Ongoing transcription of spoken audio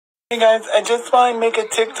Hey guys, I just want to make a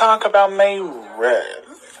TikTok about my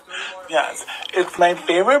ribs. Yes, it's my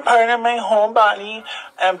favorite part of my whole body,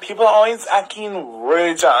 and people are always acting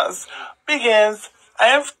really jealous because I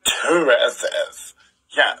have two ribs.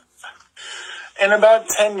 Yes. And about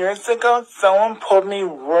 10 years ago, someone pulled me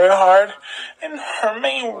really hard and hurt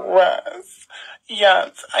my ribs.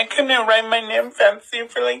 Yes, I couldn't write my name fancy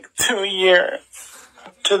for like 2 years.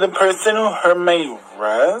 To the person who hurt my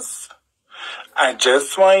ribs, I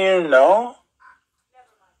just want you to know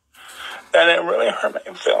that it really hurt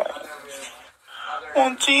my feelings.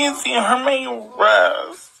 Oh, jeez, you hurt my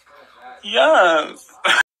wrist. Yes.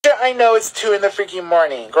 I know it's 2 in the freaking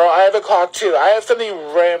morning. Girl, I have a clock too. I have something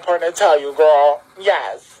really important to tell you, girl.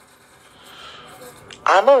 Yes.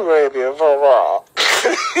 I'm a really beautiful girl.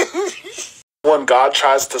 When God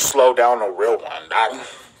tries to slow down a real one,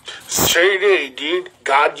 straight dude.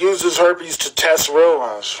 God uses herpes to test real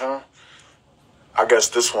ones, huh? I guess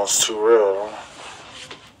this one's too real.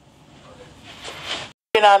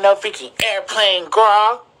 You're not no freaking airplane,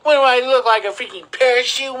 girl. What do I look like, a freaking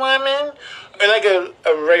parachute woman? Or like a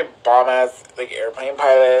very bomb-ass, like, airplane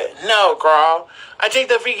pilot? No, girl. I take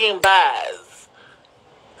the freaking buzz.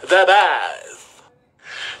 The buzz.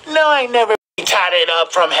 No, I never tatted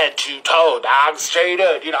up from head to toe, dog. Straight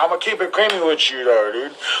up. I'm gonna keep it creamy with you, though,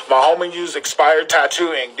 dude. My homie used expired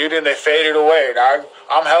tattoo ink, dude, and they faded away, dog.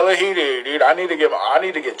 I'm hella heated, dude. I need to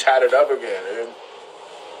get tatted up again, dude.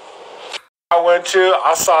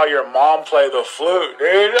 I saw your mom play the flute,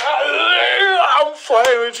 dude. I'm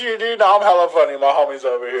playing with you, dude. No, I'm hella funny. My homie's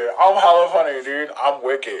over here. I'm hella funny, dude. I'm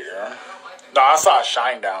wicked, yeah. No, I saw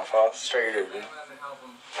Shinedown, folks. Straight up, dude.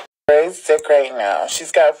 Ray's sick right now.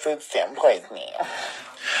 She's got food stamp poisoning.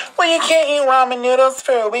 Well, you can't eat ramen noodles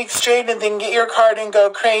for a week straight and then get your card and go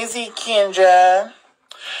crazy, Kendra.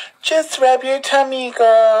 Just rub your tummy,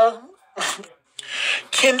 girl.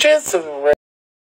 Kendra's